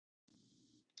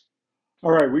All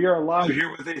right, we are live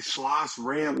here with a Schloss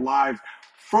Rant live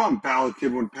from Ballard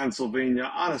Kidwin, Pennsylvania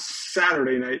on a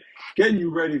Saturday night, getting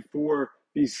you ready for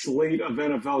the slate of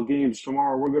NFL games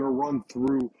tomorrow. We're going to run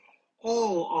through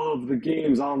all of the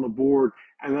games on the board,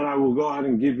 and then I will go ahead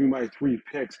and give you my three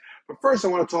picks. But first, I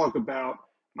want to talk about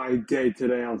my day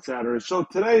today on Saturday. So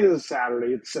today is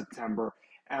Saturday, it's September,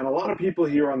 and a lot of people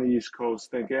here on the East Coast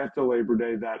think after Labor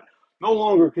Day that no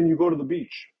longer can you go to the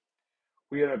beach.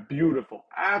 We had a beautiful,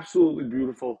 absolutely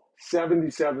beautiful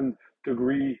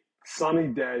 77-degree sunny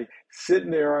day,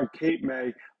 sitting there on Cape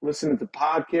May, listening to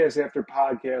podcast after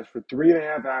podcast for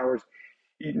 3.5 hours,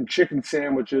 eating chicken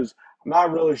sandwiches. I'm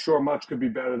not really sure much could be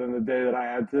better than the day that I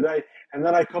had today. And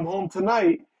then I come home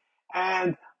tonight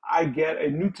and I get a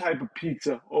new type of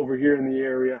pizza over here in the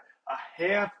area, a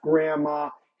half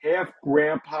grandma, half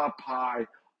grandpa pie.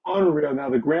 Unreal. Now,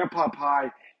 the grandpa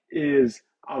pie is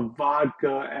a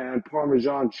vodka and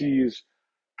Parmesan cheese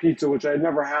pizza, which I had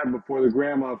never had before. The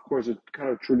grandma, of course, is kind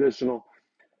of traditional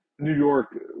New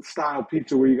York style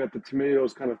pizza where you got the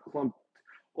tomatoes kind of clumped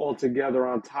all together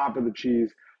on top of the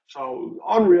cheese. So,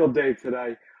 unreal day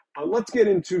today. But let's get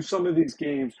into some of these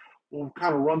games. We'll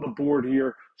kind of run the board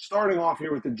here, starting off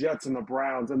here with the Jets and the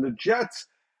Browns. And the Jets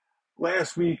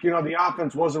last week, the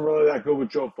offense wasn't really that good with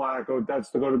Joe Flacco.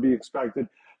 That's going to be expected.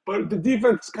 But the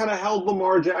defense kind of held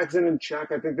Lamar Jackson in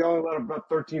check. I think they only let him about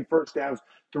 13 first downs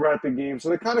throughout the game. So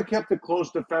they kind of kept it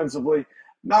close defensively.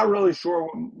 Not really sure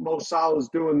what Mo Salah is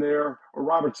doing there or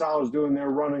Robert Salah is doing there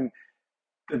running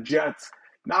the Jets.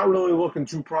 Not really looking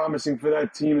too promising for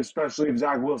that team, especially if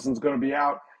Zach Wilson's going to be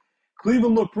out.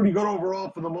 Cleveland looked pretty good overall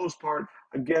for the most part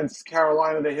against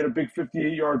Carolina. They hit a big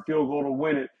 58-yard field goal to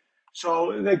win it.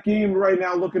 So that game right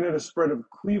now, looking at a spread of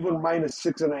Cleveland minus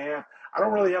 6.5. I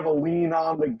don't really have a lean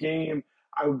on the game.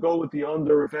 I would go with the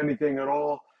under, if anything at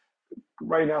all.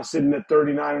 Right now, sitting at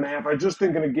 39.5. I just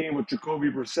think in a game with Jacoby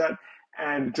Brissett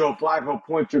and Joe Flacco,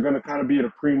 points are going to kind of be at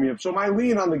a premium. So my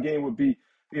lean on the game would be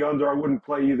the under. I wouldn't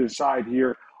play either side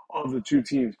here of the two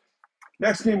teams.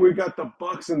 Next game, we've got the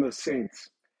Bucks and the Saints.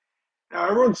 Now,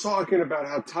 everyone's talking about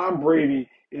how Tom Brady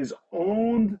is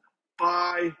owned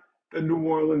by the New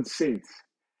Orleans Saints.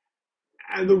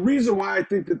 And the reason why I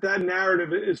think that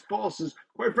narrative is false is,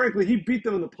 quite frankly, he beat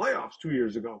them in the playoffs 2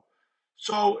 years ago.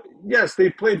 So, yes,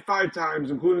 they've played 5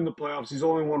 times, including the playoffs. He's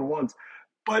only won once.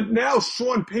 But now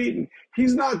Sean Payton,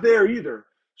 he's not there either.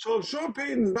 So if Sean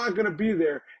Payton's not going to be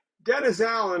there, Dennis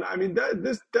Allen,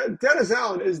 Dennis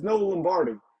Allen is no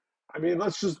Lombardi. I mean,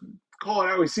 let's just call it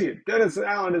how we see it. Dennis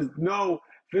Allen is no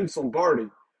Vince Lombardi.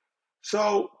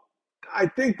 So I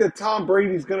think that Tom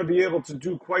Brady's going to be able to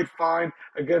do quite fine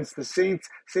against the Saints.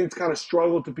 Saints kind of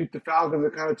struggled to beat the Falcons.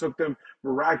 It kind of took them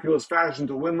miraculous fashion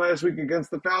to win last week against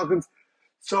the Falcons.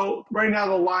 So right now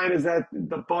the line is at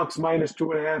the Bucks minus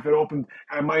 2.5. It opened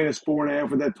at minus 4.5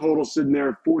 with that total sitting there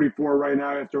at 44 right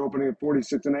now after opening at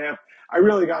 46.5. I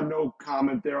really got no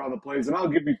comment there on the plays, and I'll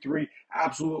give you 3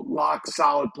 absolute lock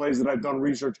solid plays that I've done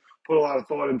research, put a lot of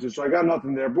thought into. So I got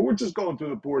nothing there, but we're just going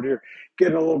through the board here,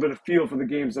 getting a little bit of feel for the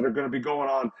games that are going to be going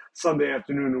on Sunday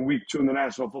afternoon in week 2 in the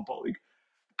National Football League.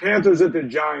 Panthers at the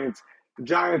Giants. The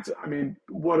Giants, I mean,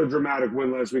 what a dramatic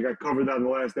win last week. I covered that in the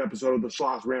last episode of the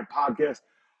Schloss Rant podcast.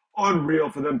 Unreal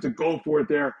for them to go for it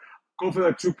there, go for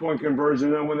that 2-point conversion.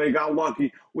 And then when they got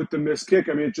lucky with the missed kick,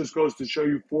 I mean, it just goes to show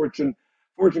you fortune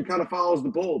kind of follows the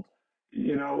bold.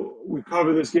 We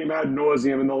covered this game ad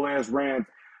nauseum in the last rant,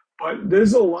 but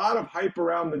there's a lot of hype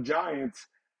around the Giants.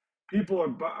 People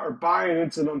are buying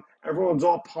into them. Everyone's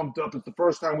all pumped up. It's the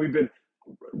first time we've been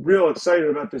real excited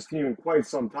about this team in quite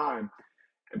some time.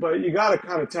 But you got to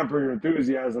kind of temper your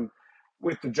enthusiasm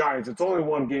with the Giants. It's only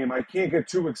one game. I can't get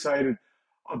too excited.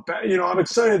 I'm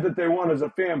excited that they won as a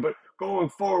fan, but going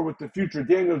forward with the future,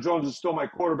 Daniel Jones is still my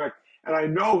quarterback, and I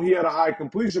know he had a high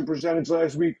completion percentage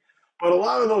last week, but a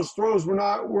lot of those throws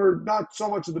were not so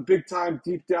much of the big time,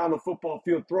 deep down the football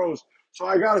field throws. So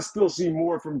I got to still see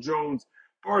more from Jones.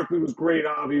 Barkley was great,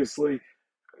 obviously,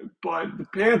 but the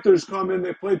Panthers come in.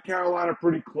 They played Carolina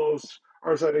pretty close,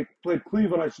 they played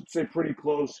Cleveland, I should say, pretty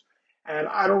close, and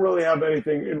I don't really have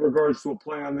anything in regards to a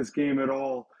play on this game at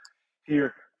all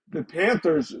here. The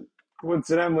Panthers,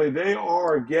 coincidentally, they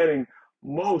are getting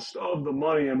most of the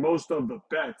money and most of the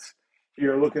bets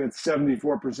here, looking at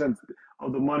 74%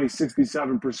 of the money,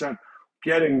 67%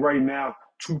 getting right now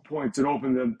 2 points and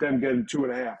open them getting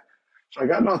 2.5. So I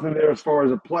got nothing there as far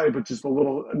as a play, but just a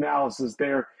little analysis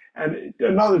there. And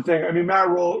another thing, I mean, Matt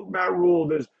Rule,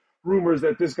 there's rumors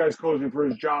that this guy's coaching for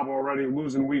his job already,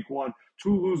 losing week 1,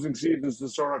 2 losing seasons to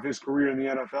start off his career in the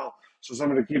NFL. So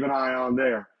something to keep an eye on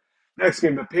there. Next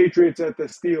game, the Patriots at the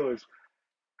Steelers.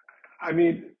 I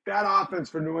mean, that offense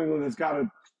for New England has got to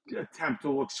attempt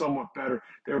to look somewhat better.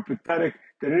 They were pathetic.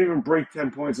 They didn't even break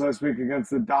 10 points last week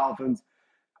against the Dolphins.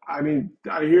 I mean,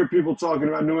 I hear people talking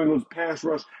about New England's pass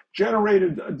rush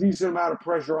generated a decent amount of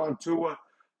pressure on Tua,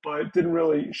 but it didn't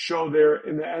really show there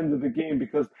in the end of the game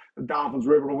because the Dolphins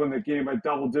were able to win the game by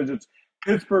double digits.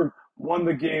 Pittsburgh won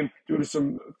the game due to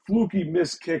some fluky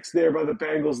missed kicks there by the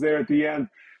Bengals there at the end.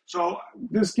 So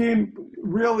this game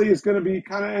really is going to be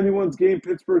kind of anyone's game.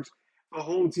 Pittsburgh's the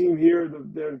home team here.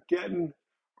 They're giving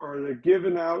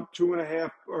out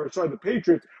 2.5, or sorry, the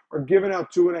Patriots are giving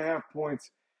out 2.5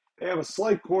 points. They have a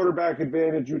slight quarterback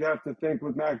advantage, you'd have to think,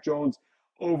 with Mac Jones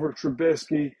over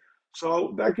Trubisky.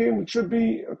 So that game should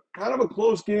be kind of a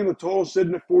close game. The total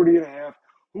sitting at 40.5.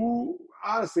 Who,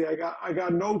 honestly, I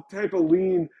got no type of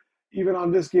lean even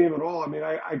on this game at all. I mean,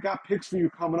 I got picks for you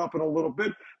coming up in a little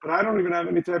bit, but I don't even have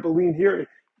any type of lean here.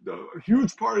 The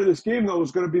huge part of this game, though,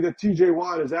 is going to be that TJ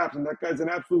Watt is absent. That guy's an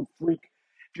absolute freak.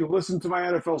 If you listen to my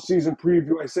NFL season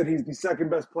preview, I said he's the second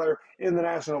best player in the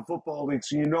National Football League.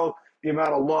 So you know the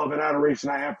amount of love and adoration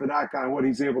I have for that guy and what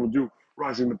he's able to do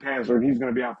rushing the passer. And he's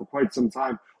going to be out for quite some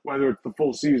time, whether it's the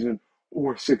full season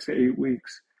or 6 to 8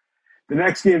 weeks. The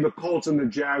next game, the Colts and the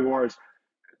Jaguars.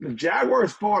 The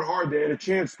Jaguars fought hard. They had a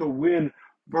chance to win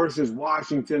versus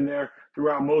Washington there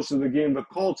throughout most of the game. The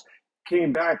Colts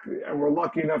came back and were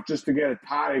lucky enough just to get a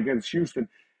tie against Houston.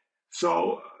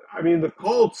 So, I mean, the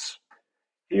Colts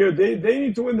here, they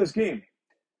need to win this game.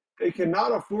 They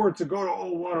cannot afford to go to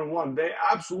 0-1-1. They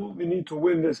absolutely need to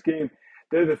win this game.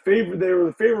 They're the favorite. They were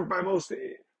the favorite by most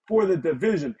for the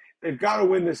division. They've got to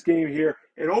win this game here.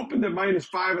 It opened at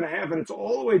 -5.5, and it's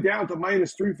all the way down to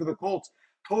 -3 for the Colts.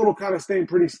 Total kind of staying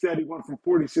pretty steady, went from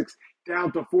 46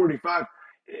 down to 45.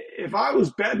 If I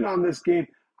was betting on this game,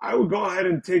 I would go ahead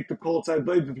and take the Colts. I'd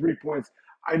lay the 3 points.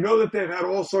 I know that they've had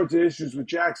all sorts of issues with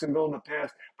Jacksonville in the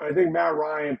past, but I think Matt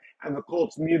Ryan and the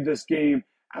Colts need this game,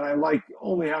 and I like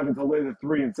only having to lay the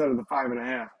 3 instead of the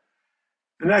 5.5.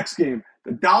 The next game,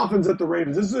 the Dolphins at the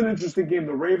Ravens. This is an interesting game.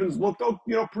 The Ravens looked,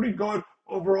 pretty good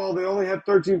overall. They only had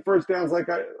 13 first downs,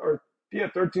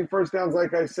 13 first downs,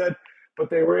 like I said,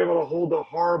 but they were able to hold the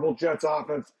horrible Jets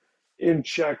offense in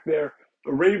check there.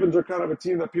 The Ravens are kind of a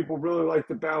team that people really like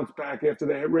to bounce back after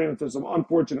they ran into some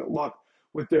unfortunate luck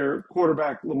with their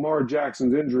quarterback Lamar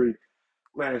Jackson's injury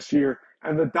last year.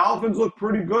 And the Dolphins look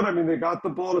pretty good. I mean, they got the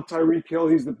ball to Tyreek Hill.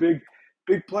 He's the big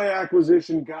play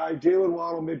acquisition guy. Jalen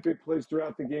Waddle made big plays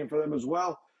throughout the game for them as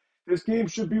well. This game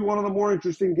should be one of the more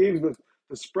interesting games.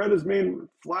 The spread is made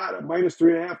flat at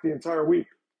 -3.5 the entire week.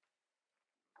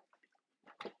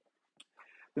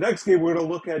 The next game we're going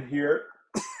to look at here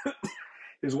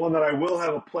is one that I will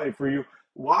have a play for you.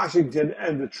 Washington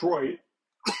and Detroit.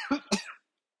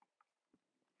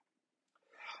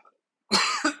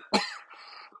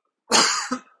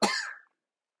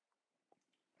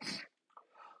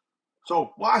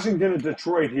 So Washington and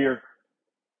Detroit here,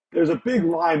 there's a big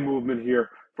line movement here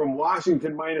from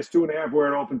Washington -2.5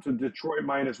 where it opened to Detroit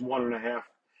 -1.5.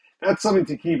 That's something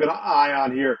to keep an eye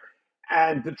on here.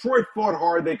 And Detroit fought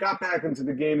hard. They got back into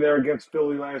the game there against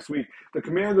Philly last week. The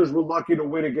Commanders were lucky to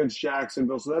win against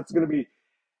Jacksonville, so that's going to be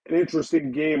an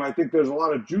interesting game. I think there's a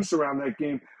lot of juice around that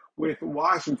game with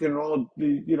Washington and all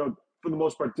the, for the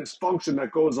most part, dysfunction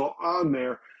that goes on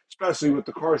there, especially with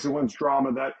the Carson Wentz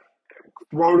drama that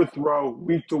throw to throw,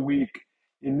 week to week.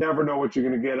 You never know what you're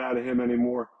going to get out of him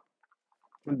anymore.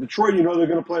 In Detroit, they're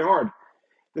going to play hard.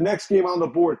 The next game on the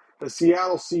board, the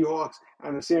Seattle Seahawks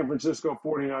and the San Francisco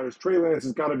 49ers. Trey Lance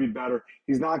has got to be better.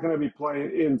 He's not going to be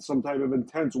playing in some type of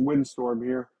intense windstorm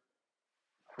here.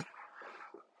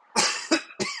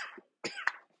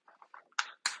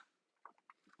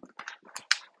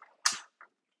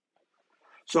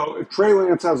 So if Trey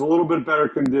Lance has a little bit better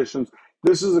conditions,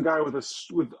 this is a guy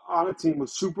on a team with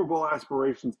Super Bowl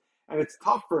aspirations, and it's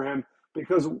tough for him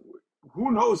because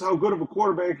who knows how good of a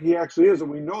quarterback he actually is,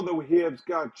 and we know that he has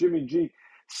got Jimmy G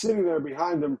sitting there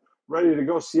behind him, ready to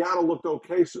go. Seattle looked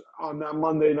okay on that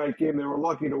Monday night game. They were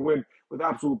lucky to win with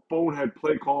absolute bonehead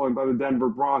play calling by the Denver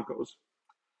Broncos.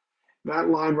 That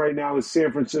line right now is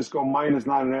San Francisco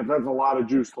 -9.5. That's a lot of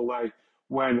juice to lay.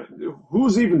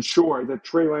 Who's even sure that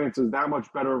Trey Lance is that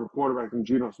much better of a quarterback than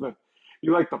Geno Smith?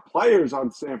 You like the players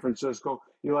on San Francisco.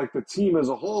 You like the team as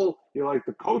a whole. You like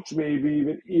the coach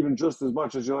maybe even just as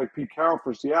much as you like Pete Carroll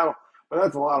for Seattle. But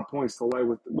that's a lot of points to lay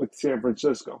with San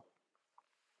Francisco.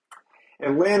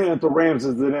 Atlanta at the Rams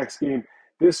is the next game.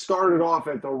 This started off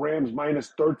at the Rams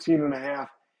 -13.5.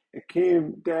 It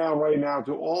came down right now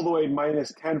to all the way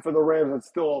 -10 for the Rams. That's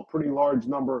still a pretty large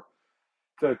number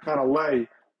to kind of lay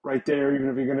right there, even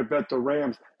if you're going to bet the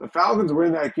Rams. The Falcons were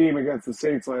in that game against the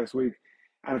Saints last week.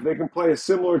 And if they can play a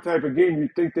similar type of game,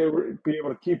 you'd think they would be able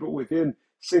to keep it within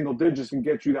single digits and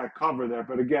get you that cover there.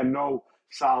 But again, no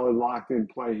solid locked in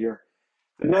play here.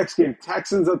 The next game,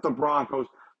 Texans at the Broncos.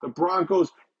 The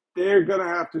Broncos, they're going to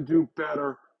have to do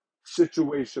better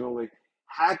situationally.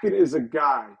 Hackett is a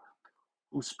guy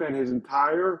who spent his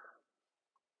entire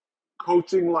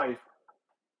coaching life,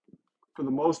 for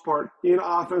the most part, in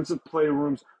offensive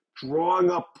playrooms,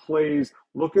 drawing up plays,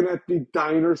 looking at the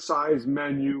diner-sized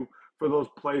menu for those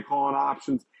play calling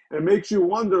options. And it makes you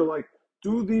wonder, like,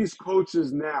 do these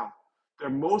coaches now, they're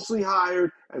mostly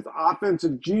hired as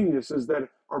offensive geniuses that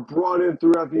are brought in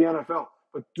throughout the NFL,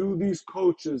 but do these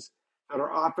coaches that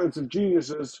are offensive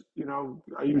geniuses,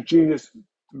 I use genius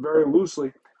very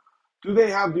loosely, do they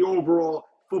have the overall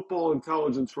football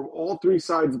intelligence from all three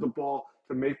sides of the ball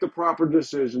to make the proper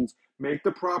decisions, make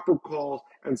the proper calls,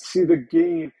 and see the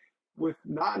game with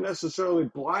not necessarily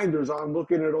blinders on,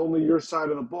 looking at only your side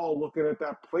of the ball, looking at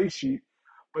that play sheet,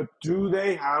 but do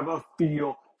they have a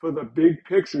feel for the big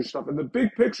picture stuff? And the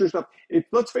big picture stuff,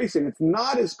 let's face it, it's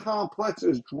not as complex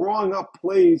as drawing up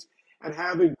plays and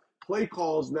having play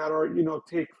calls that are,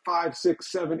 take 5,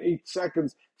 6, 7, 8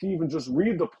 seconds to even just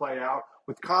read the play out,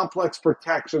 with complex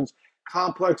protections,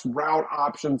 complex route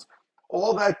options,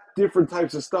 all that different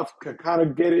types of stuff can kind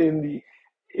of get in the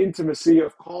intimacy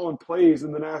of calling plays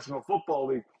in the National Football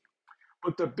League.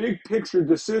 But the big picture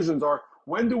decisions are,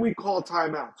 when do we call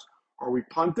timeouts? Are we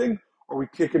punting? Are we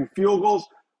kicking field goals?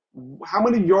 How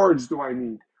many yards do I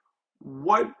need?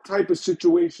 What type of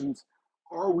situations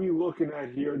are we looking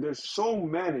at here? There's so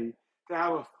many to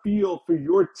have a feel for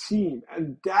your team,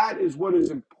 and that is what is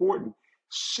important.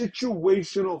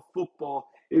 Situational football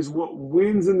is what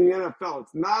wins in the NFL.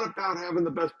 It's not about having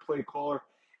the best play caller.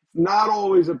 It's not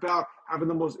always about having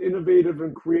the most innovative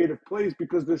and creative plays,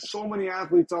 because there's so many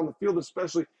athletes on the field,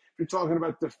 especially if you're talking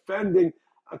about defending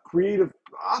a creative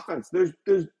offense. There's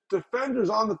defenders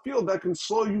on the field that can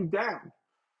slow you down.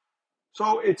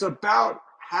 So it's about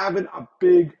having a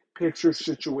big picture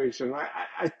situation.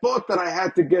 I thought that I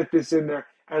had to get this in there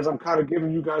as I'm kind of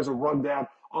giving you guys a rundown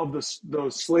of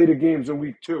those slate of games in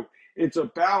week 2. It's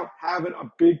about having a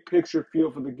big picture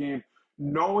feel for the game,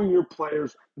 knowing your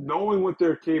players, knowing what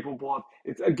they're capable of.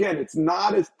 It's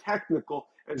not as technical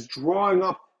as drawing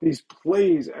up these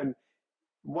plays and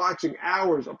watching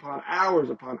hours upon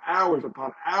hours upon hours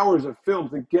upon hours of film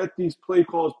to get these play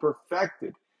calls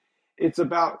perfected. It's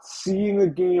about seeing the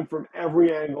game from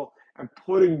every angle and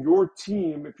putting your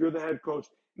team, if you're the head coach,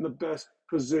 in the best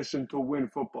position to win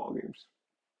football games.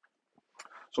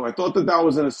 So I thought that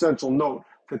was an essential note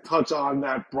to touch on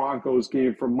that Broncos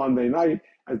game from Monday night,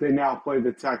 as they now play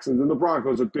the Texans. And the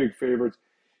Broncos are big favorites.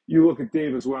 You look at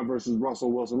Davis Webb versus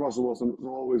Russell Wilson. Russell Wilson is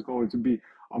always going to be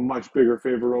a much bigger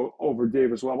favorite over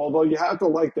Davis Webb. Although you have to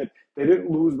like that they didn't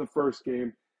lose the first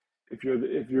game if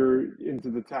you're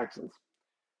into the Texans.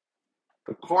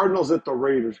 The Cardinals at the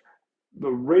Raiders. The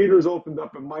Raiders opened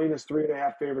up at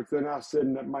 -3.5 favorites. They're now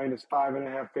sitting at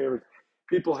 -5.5 favorites.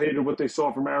 People hated what they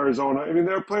saw from Arizona. I mean,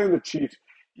 they're playing the Chiefs.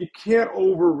 You can't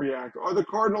overreact. Are the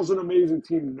Cardinals an amazing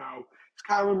team? No. Is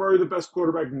Kyler Murray the best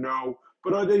quarterback? No.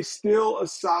 But are they still a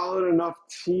solid enough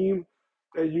team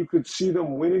that you could see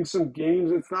them winning some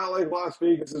games? It's not like Las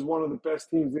Vegas is one of the best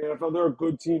teams in the NFL. They're a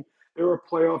good team. They were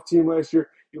a playoff team last year.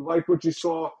 You like what you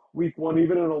saw week 1,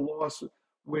 even in a loss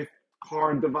with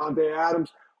Carr and Devontae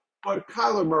Adams. But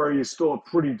Kyler Murray is still a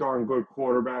pretty darn good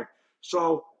quarterback.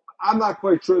 So I'm not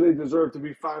quite sure they deserve to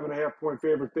be 5.5-point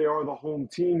favorites. They are the home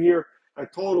team here.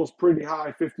 That total's pretty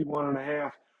high,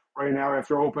 51.5 right now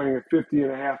after opening at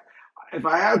 50.5. If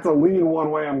I had to lean one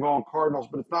way, I'm going Cardinals,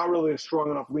 but it's not really a strong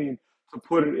enough lean to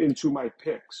put it into my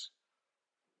picks.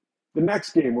 The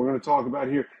next game we're going to talk about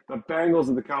here, the Bengals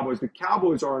and the Cowboys. The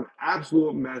Cowboys are an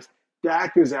absolute mess.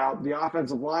 Dak is out. The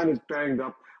offensive line is banged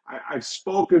up. I've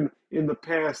spoken in the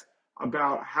past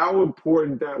about how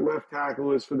important that left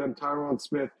tackle is for them. Tyron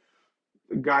Smith,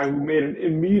 a guy who made an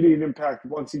immediate impact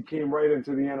once he came right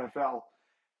into the NFL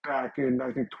back in,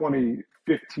 I think,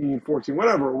 2015, 14,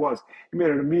 whatever it was. He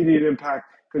made an immediate impact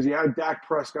because you had Dak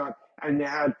Prescott and you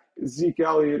had Zeke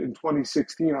Elliott in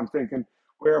 2016, I'm thinking,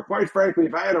 where, quite frankly,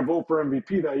 if I had a vote for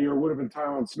MVP that year, it would have been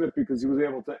Tyron Smith, because he was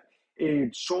able to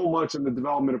aid so much in the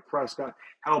development of Prescott,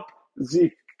 help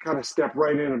Zeke kind of step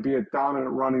right in and be a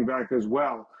dominant running back as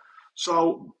well.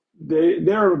 So they're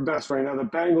the best right now. The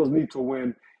Bengals need to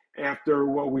win after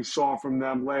what we saw from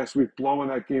them last week, blowing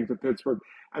that game to Pittsburgh.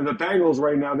 And the Bengals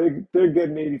right now, they're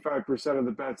getting 85% of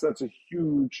the bets. That's a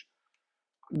huge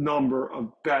number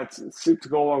of bets to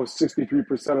go along with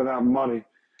 63% of that money.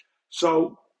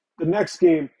 So the next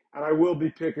game, and I will be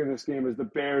picking this game, is the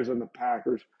Bears and the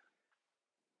Packers.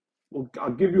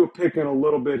 I'll give you a pick in a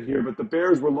little bit here, but the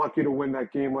Bears were lucky to win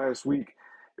that game last week.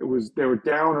 They were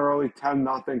down early,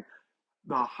 10-0.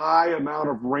 The high amount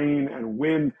of rain and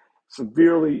wind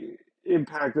severely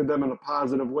impacted them in a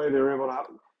positive way. They were able to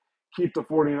keep the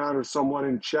 49ers somewhat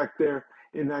in check there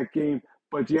in that game,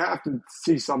 but you have to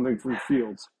see something from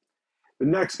Fields. The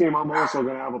next game I'm also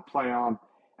going to have a play on.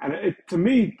 And to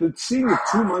me, seeing the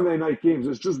two Monday night games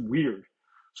is just weird.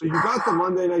 So you got the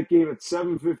Monday night game at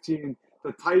 7:15,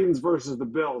 the Titans versus the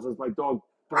Bills, as my dog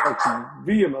barks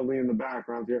vehemently in the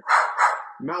background here.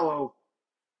 Mello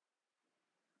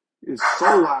is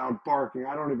so loud barking.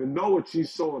 I don't even know what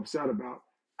she's so upset about.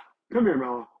 Come here,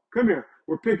 Mello. Come here.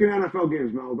 We're picking NFL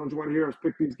games, Mello. Don't you want to hear us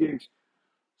pick these games?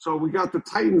 So we got the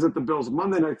Titans at the Bills.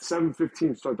 Monday night,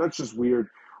 7:15 start. That's just weird.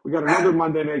 We got another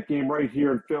Monday night game right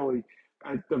here in Philly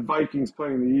at the Vikings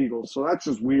playing the Eagles. So that's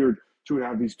just weird to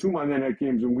have these two Monday night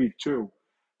games in week 2.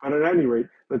 But at any rate,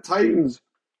 the Titans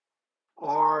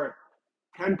are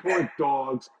 10-point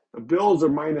dogs. The Bills are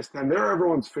 -10. They're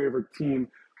everyone's favorite team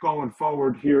going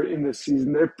forward here in this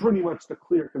season. They're pretty much the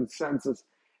clear consensus,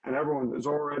 and everyone is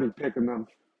already picking them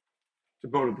to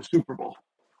go to the Super Bowl.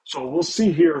 So we'll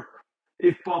see here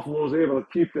if Buffalo is able to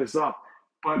keep this up.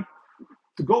 But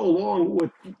to go along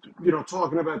with,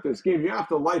 talking about this game, you have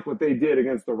to like what they did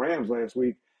against the Rams last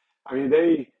week. I mean,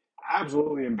 they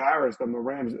absolutely embarrassed them, the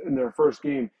Rams, in their first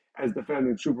game as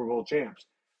defending Super Bowl champs.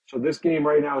 So this game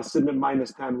right now is sitting at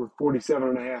 -10 with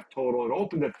 47.5 total. It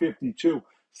opened at 52.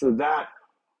 So that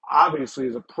obviously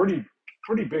is a pretty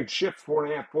big shift,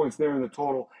 4.5 points there in the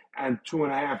total and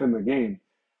 2.5 in the game.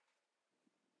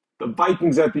 The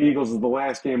Vikings at the Eagles is the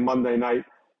last game Monday night.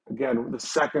 Again, the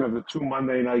second of the two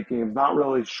Monday night games. Not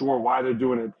really sure why they're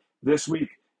doing it this week.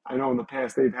 I know in the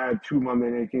past they've had two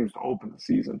Monday night games to open the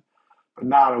season, but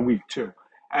not in week 2.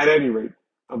 At any rate,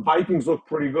 the Vikings looked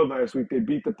pretty good last week. They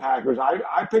beat the Packers.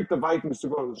 I picked the Vikings to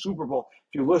go to the Super Bowl.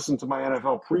 If you listen to my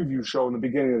NFL preview show in the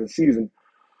beginning of the season.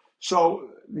 So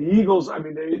the Eagles, I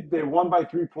mean, they won by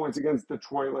 3 points against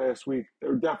Detroit last week. They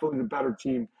were definitely the better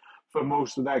team for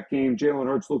most of that game. Jalen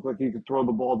Hurts looked like he could throw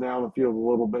the ball down the field a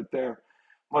little bit there.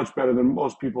 Much better than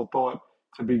most people thought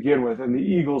to begin with. And the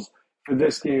Eagles, for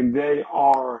this game, they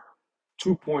are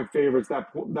 2-point favorites.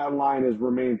 That line has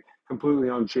remained completely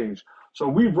unchanged. So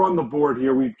we've run the board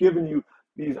here. We've given you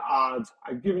these odds.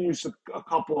 I've given you a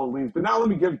couple of leans. But now let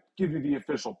me give you the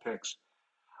official picks.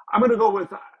 I'm going to go with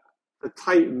the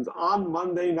Titans on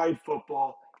Monday Night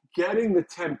Football getting the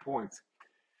 10 points.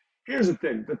 Here's the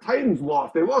thing. The Titans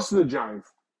lost. They lost to the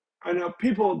Giants. I know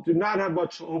people do not have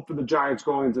much hope for the Giants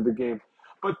going into the game.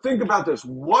 But think about this.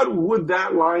 What would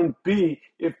that line be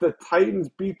if the Titans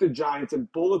beat the Giants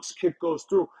and Bullock's kick goes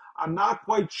through? I'm not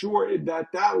quite sure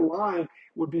that line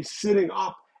would be sitting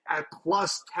up at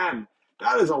 +10.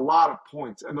 That is a lot of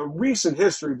points. And the recent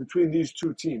history between these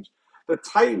two teams. The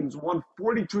Titans won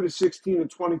 42-16 in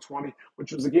 2020,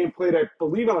 which was a game played, I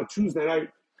believe, on a Tuesday night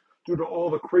due to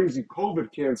all the crazy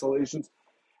COVID cancellations.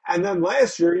 And then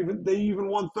last year, they even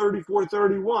won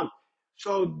 34-31.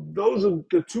 So those are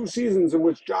the two seasons in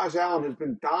which Josh Allen has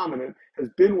been dominant, has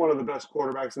been one of the best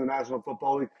quarterbacks in the National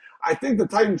Football League. I think the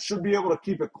Titans should be able to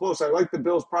keep it close. I like the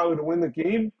Bills probably to win the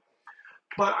game,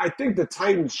 but I think the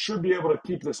Titans should be able to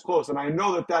keep this close. And I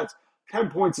know that's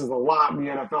 10 points is a lot in the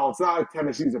NFL. It's not like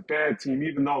Tennessee's a bad team,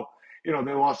 even though, they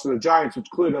lost to the Giants, which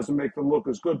clearly doesn't make them look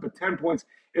as good. But 10 points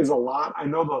is a lot. I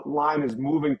know the line is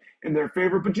moving in their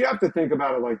favor, but you have to think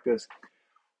about it like this.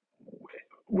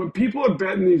 When people are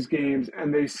betting these games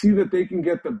and they see that they can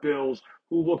get the Bills,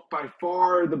 who look by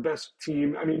far the best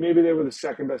team, I mean, maybe they were the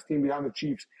second best team behind the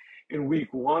Chiefs in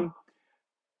week 1,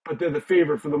 but they're the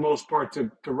favorite for the most part to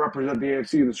represent the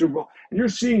AFC in the Super Bowl. And you're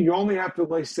seeing you only have to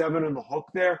lay 7 in the hook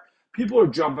there. People are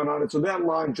jumping on it. So that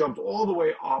line jumped all the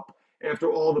way up after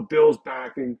all the Bills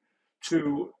backing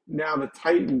to now the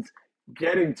Titans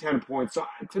getting 10 points. So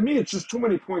to me, it's just too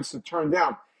many points to turn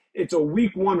down. It's a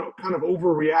week 1 kind of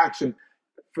overreaction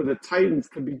for the Titans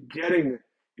to be getting,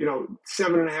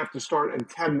 7.5 to start and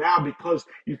 10 now because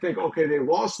you think, okay, they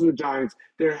lost to the Giants.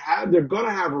 They're going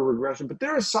to have a regression, but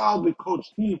they're a solidly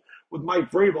coached team with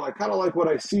Mike Vrabel. I kind of like what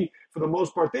I see for the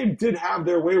most part. They did have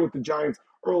their way with the Giants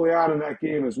early on in that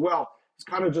game as well. It's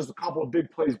kind of just a couple of big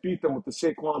plays beat them with the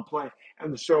Saquon play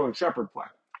and the Sterling Shepard play.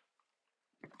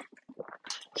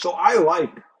 So I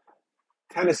like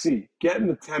Tennessee getting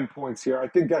the 10 points here. I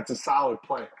think that's a solid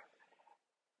play.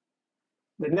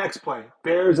 The next play,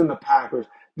 Bears and the Packers.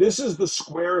 This is the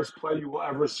squarest play you will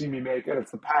ever see me make, and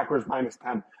it's the Packers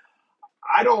 -10.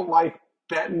 I don't like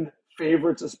betting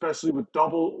favorites, especially with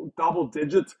double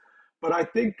digits, but I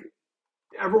think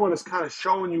everyone is kind of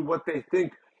showing you what they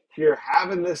think here.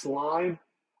 Having this line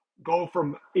go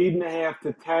from 8.5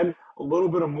 to 10, a little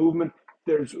bit of movement.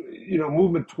 There's,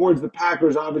 movement towards the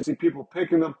Packers. Obviously, people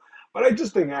picking them. But I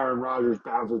just think Aaron Rodgers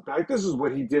bounces back. This is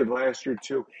what he did last year,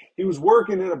 too. He was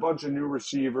working in a bunch of new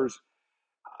receivers.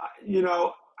 You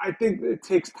know, I think it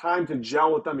takes time to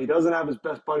gel with them. He doesn't have his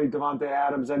best buddy Devontae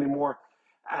Adams anymore,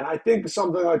 and I think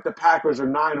something like the Packers are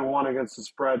 9-1 against the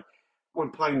spread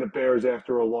when playing the Bears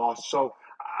after a loss. So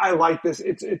I like this.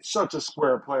 It's such a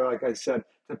square play, like I said,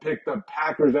 to pick the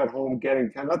Packers at home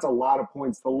getting 10. That's a lot of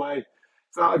points to lay.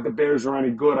 It's not like the Bears are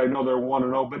any good. I know they're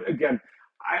 1-0, but again,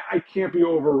 I can't be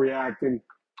overreacting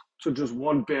to just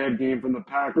one bad game from the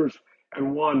Packers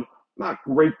and one not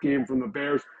great game from the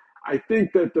Bears. I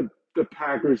think that the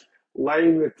Packers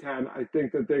laying the 10, I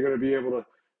think that they're going to be able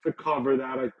to cover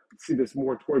that. I see this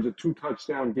more towards a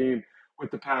 2-touchdown game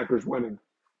with the Packers winning.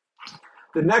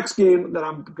 The next game that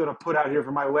I'm going to put out here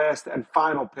for my last and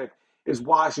final pick is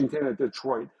Washington at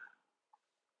Detroit.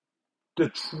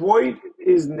 Detroit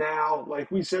is now, like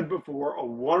we said before, a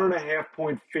 1.5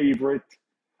 point favorite.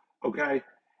 Okay.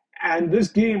 And this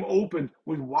game opened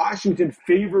with Washington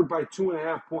favored by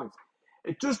 2.5 points.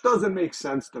 It just doesn't make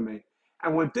sense to me.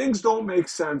 And when things don't make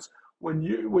sense, when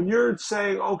you're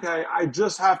saying, okay, I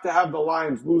just have to have the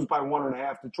Lions lose by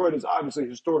 1.5, Detroit is obviously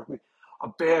historically a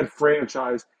bad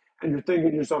franchise, and you're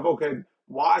thinking to yourself, okay,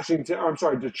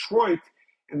 Detroit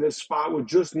in this spot would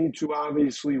just need to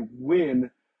obviously win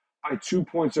by 2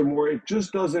 points or more. It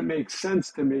just doesn't make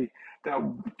sense to me that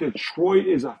Detroit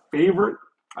is a favorite.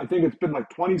 I think it's been like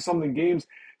 20 something games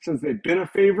since they've been a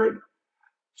favorite.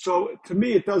 So to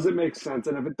me, it doesn't make sense.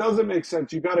 And if it doesn't make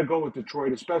sense, you got to go with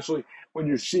Detroit, especially when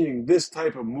you're seeing this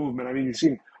type of movement. I mean, you're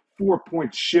seeing 4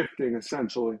 point shifting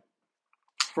essentially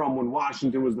from when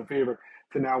Washington was the favorite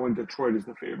to now when Detroit is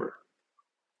the favorite.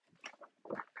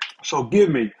 So give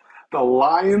me the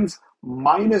Lions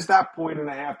minus that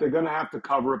 1.5. They're going to have to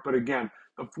cover it. But again,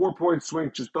 the 4 point swing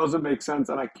just doesn't make sense,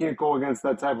 and I can't go against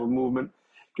that type of movement.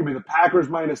 Give me the Packers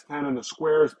minus 10 and the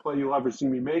squarest play you'll ever see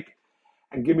me make.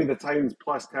 And give me the Titans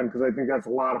plus 10 because I think that's a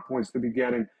lot of points to be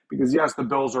getting. Because, yes, the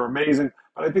Bills are amazing,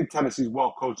 but I think Tennessee's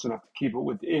well coached enough to keep it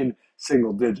within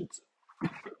single digits.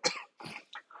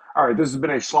 All right, this has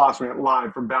been a Schloss Rant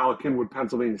live from Bala Cynwyd,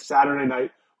 Pennsylvania. Saturday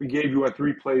night, we gave you our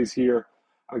 3 plays here.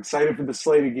 I'm excited for the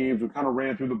slate of games. We kind of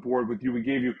ran through the board with you. We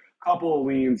gave you a couple of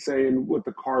leans, saying with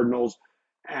the Cardinals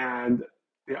and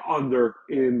the under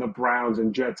in the Browns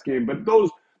and Jets game. But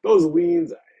those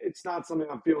leans, it's not something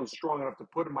I'm feeling strong enough to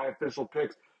put in my official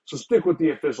picks. So stick with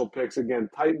the official picks. Again,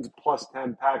 Titans plus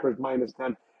 10, Packers minus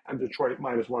 10, and Detroit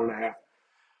minus 1.5.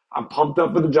 I'm pumped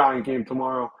up for the Giant game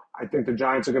tomorrow. I think the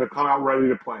Giants are going to come out ready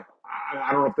to play.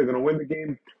 I don't know if they're going to win the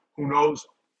game. Who knows?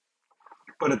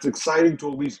 But it's exciting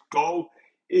to at least go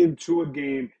into a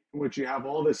game in which you have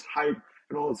all this hype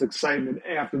and all this excitement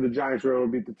after the Giants were able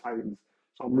to beat the Titans.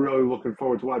 So I'm really looking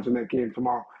forward to watching that game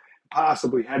tomorrow.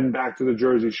 Possibly heading back to the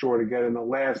Jersey Shore to get in the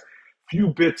last few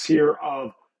bits here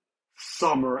of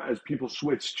summer as people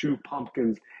switch to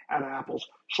pumpkins and apples.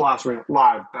 Schloss Rant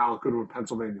live, Bala Cynwyd,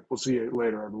 Pennsylvania. We'll see you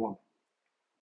later, everyone.